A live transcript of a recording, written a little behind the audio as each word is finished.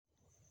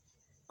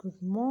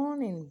Good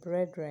morning,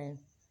 brethren.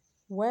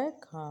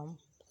 Welcome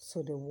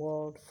to the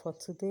Word for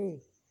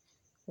Today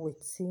with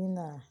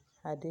Tina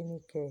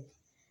Adenike.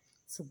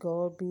 To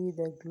God be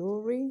the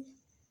glory.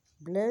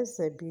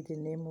 Blessed be the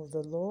name of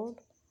the Lord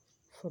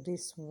for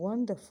this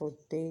wonderful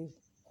day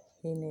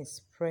in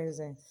His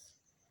presence.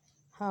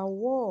 Our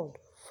word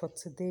for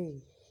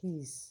today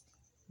is,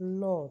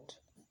 Lord,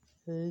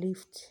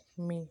 lift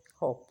me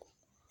up.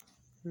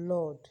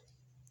 Lord,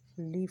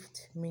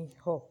 lift me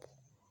up.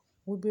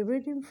 We'll be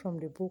reading from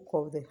the book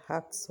of the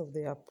Acts of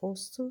the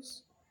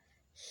Apostles,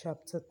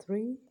 chapter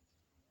 3,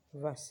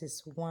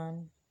 verses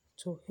 1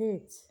 to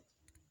 8.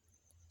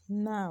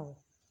 Now,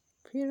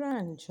 Peter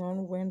and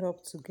John went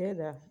up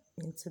together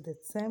into the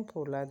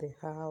temple at the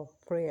hour of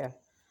prayer,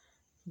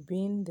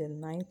 being the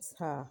ninth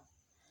hour,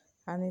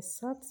 and a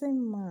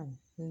certain man,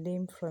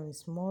 lame from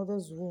his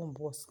mother's womb,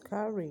 was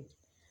carried,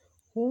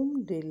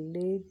 whom they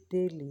laid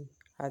daily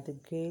at the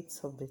gates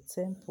of the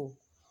temple,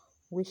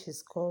 which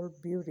is called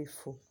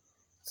Beautiful,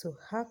 to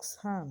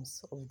ask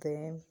alms of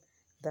them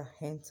that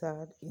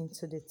entered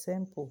into the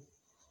temple.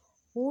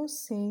 Who,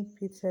 seeing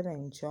Peter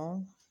and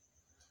John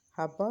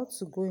about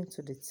to go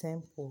into the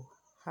temple,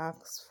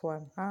 asked for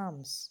an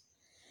alms.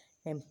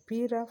 And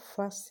Peter,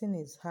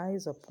 fastening his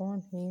eyes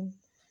upon him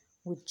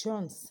with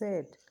John,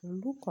 said,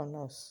 Look on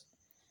us.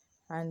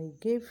 And he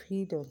gave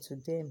heed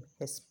unto them,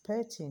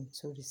 expecting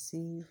to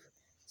receive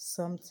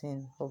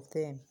something of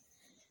them.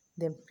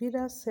 Then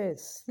Peter said,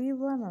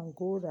 Silver and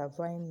gold have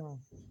I none,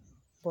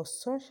 but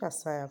such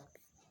as I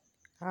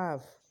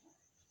have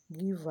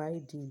give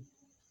I thee.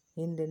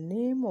 In the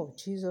name of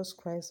Jesus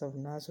Christ of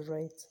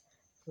Nazareth,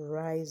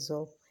 rise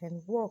up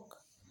and walk.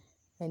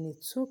 And he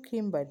took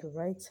him by the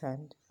right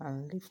hand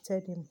and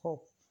lifted him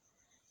up.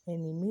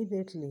 And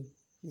immediately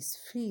his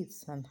feet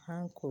and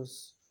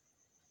ankles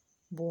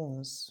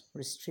bones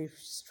received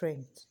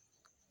strength.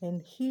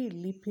 And he,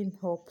 leaping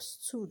up,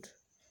 stood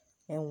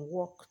and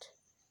walked,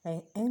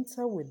 and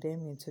entered with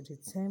them into the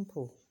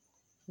temple,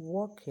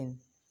 walking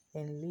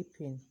and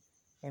leaping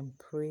and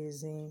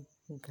praising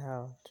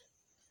God.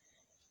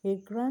 A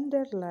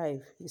grounded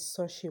life is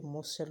such a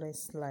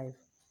motionless life.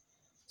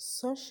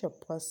 Such a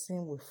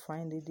person will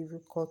find it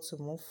difficult to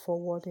move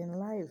forward in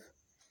life,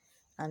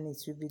 and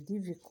it will be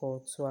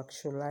difficult to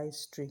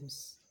actualize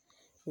dreams.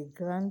 A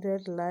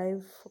grounded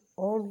life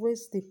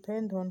always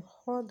depends on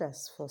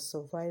others for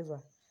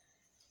survival.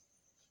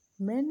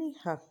 Many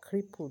are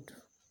crippled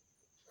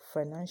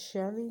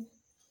financially,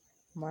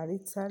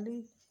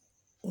 maritally,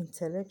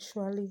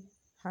 intellectually,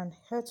 and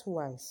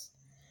health-wise.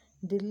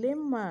 The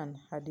lame man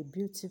at the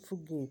beautiful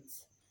gate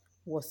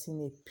was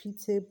in a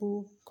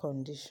pitiable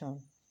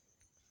condition.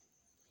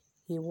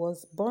 He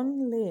was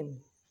born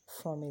lame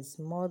from his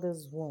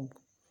mother's womb,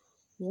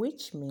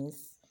 which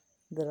means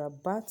there are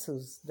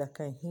battles that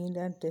can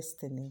hinder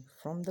destiny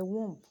from the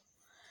womb.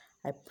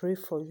 I pray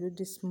for you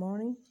this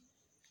morning,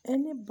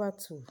 any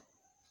battle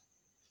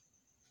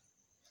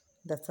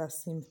that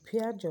has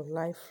impaired your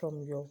life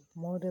from your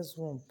mother's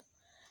womb,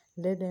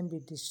 let them be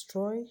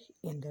destroyed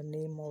in the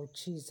name of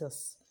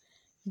Jesus.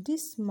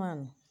 This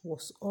man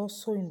was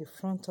also in the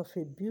front of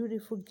a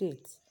beautiful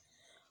gate,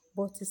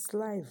 but his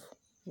life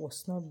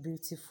was not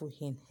beautiful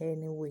in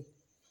any way.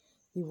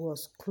 He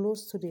was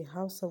close to the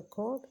house of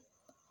God,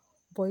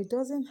 but it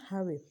doesn't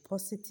have a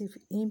positive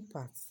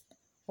impact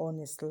on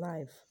his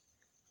life.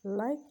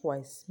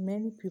 Likewise,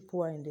 many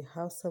people are in the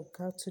house of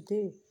God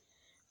today,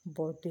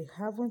 but they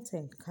haven't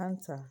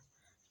encountered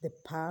the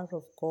power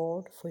of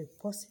God for a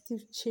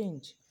positive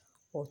change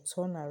or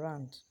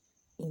turnaround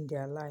in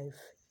their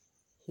life.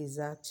 Is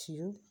that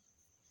you?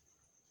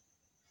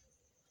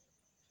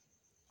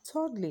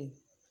 Thirdly,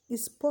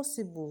 it's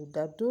possible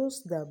that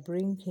those that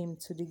bring him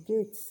to the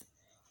gates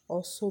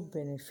also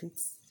benefit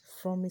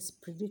from his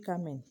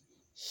predicament,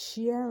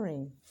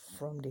 sharing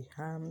from the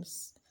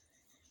alms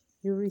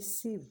you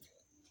received.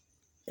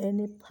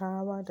 Any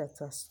power that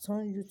has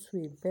turned you to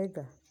a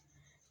beggar,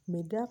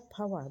 may that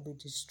power be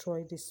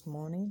destroyed this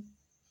morning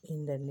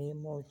in the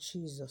name of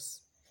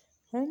Jesus.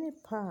 Any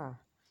power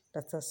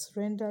that has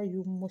rendered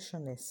you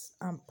motionless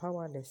and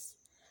powerless,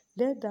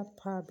 let that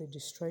power be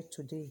destroyed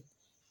today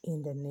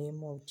in the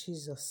name of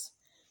Jesus.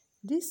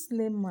 This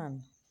lame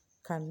man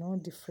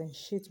cannot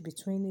differentiate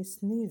between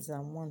his needs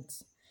and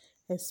wants,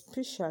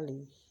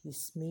 especially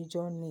his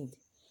major need.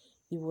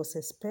 He was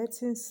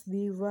expecting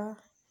silver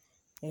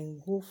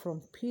and gold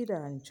from Peter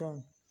and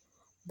John,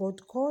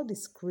 but God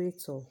is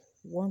creator,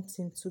 wants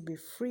him to be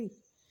free.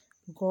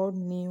 God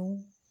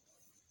knew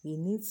he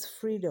needs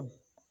freedom.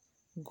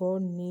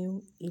 God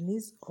knew he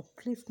needs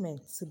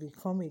upliftment to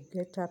become a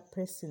better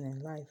person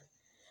in life.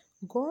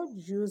 God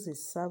used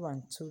his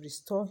servant to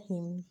restore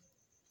him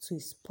to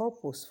his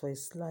purpose for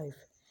his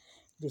life.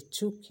 They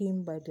took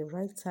him by the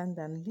right hand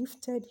and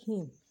lifted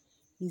him.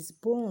 His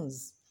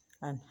bones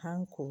and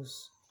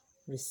ankles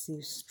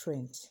received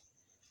strength.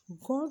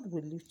 God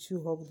will lift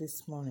you up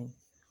this morning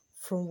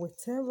from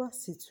whatever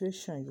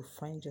situation you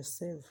find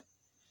yourself.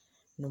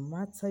 No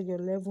matter your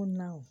level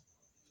now,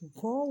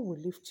 God will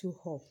lift you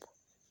up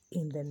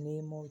in the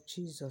name of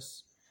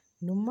Jesus.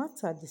 No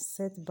matter the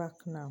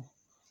setback now,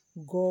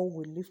 God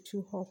will lift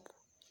you up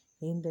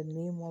in the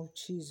name of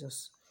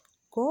Jesus.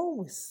 God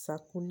will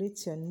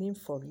circulate your name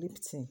for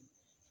lifting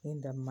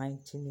in the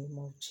mighty name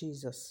of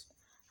Jesus.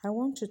 I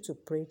want you to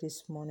pray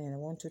this morning. I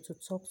want you to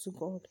talk to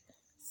God.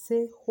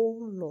 Say, oh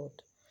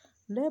Lord,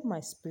 let my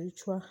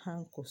spiritual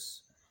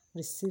ankles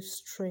receive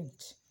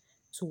strength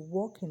to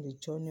walk in the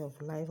journey of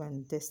life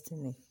and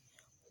destiny.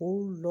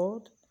 Oh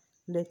Lord,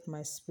 let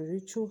my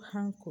spiritual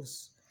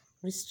ankles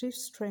receive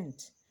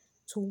strength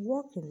to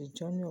walk in the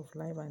journey of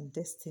life and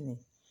destiny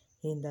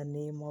in the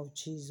name of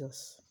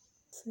Jesus.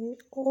 Say,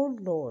 oh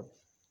Lord,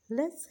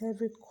 let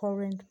every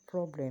current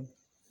problem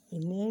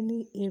in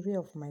any area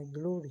of my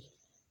glory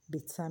be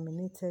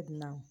terminated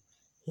now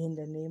in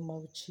the name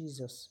of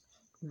Jesus.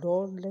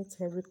 Lord, let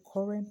every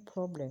current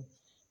problem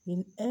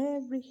in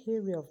every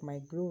area of my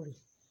glory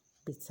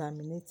be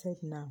terminated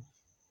now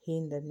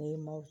in the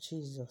name of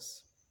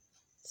Jesus.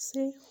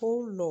 Say,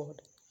 oh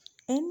Lord,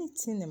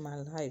 anything in my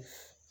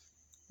life,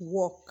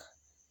 work,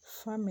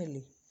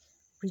 family,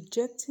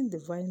 rejecting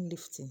divine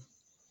lifting,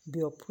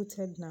 be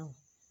uprooted now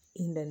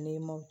in the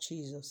name of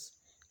Jesus.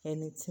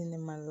 Anything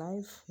in my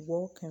life,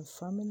 work, and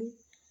family,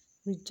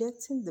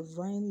 rejecting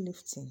divine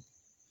lifting,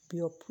 be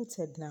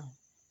uprooted now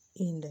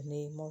in the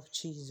name of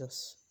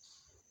Jesus.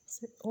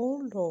 Say,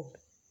 oh Lord,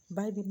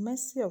 by the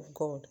mercy of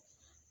God,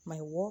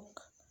 my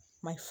work,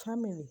 my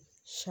family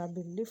shall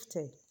be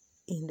lifted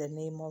in the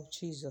name of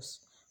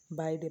Jesus.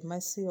 By the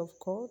mercy of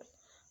God,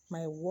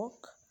 my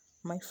work,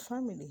 my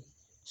family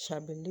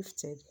shall be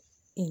lifted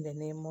in the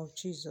name of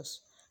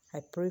Jesus. I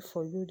pray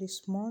for you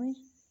this morning.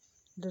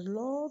 The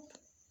Lord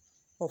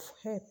of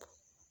help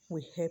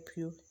will help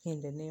you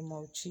in the name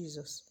of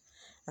Jesus.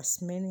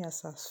 As many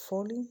as have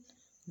fallen,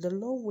 the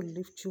Lord will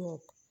lift you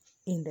up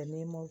in the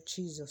name of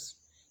Jesus.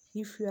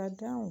 If you are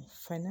down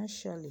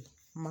financially,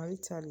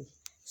 maritally,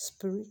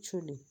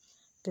 spiritually,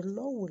 the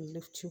Lord will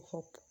lift you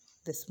up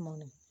this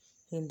morning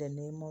in the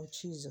name of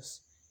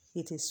Jesus.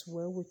 It is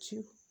well with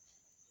you.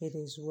 It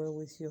is well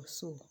with your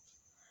soul.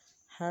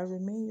 I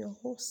remain your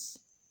host,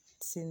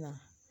 Tina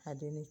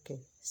Adenike.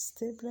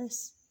 Stay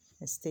blessed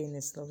and stay in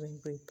His loving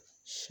grip.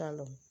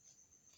 Shalom.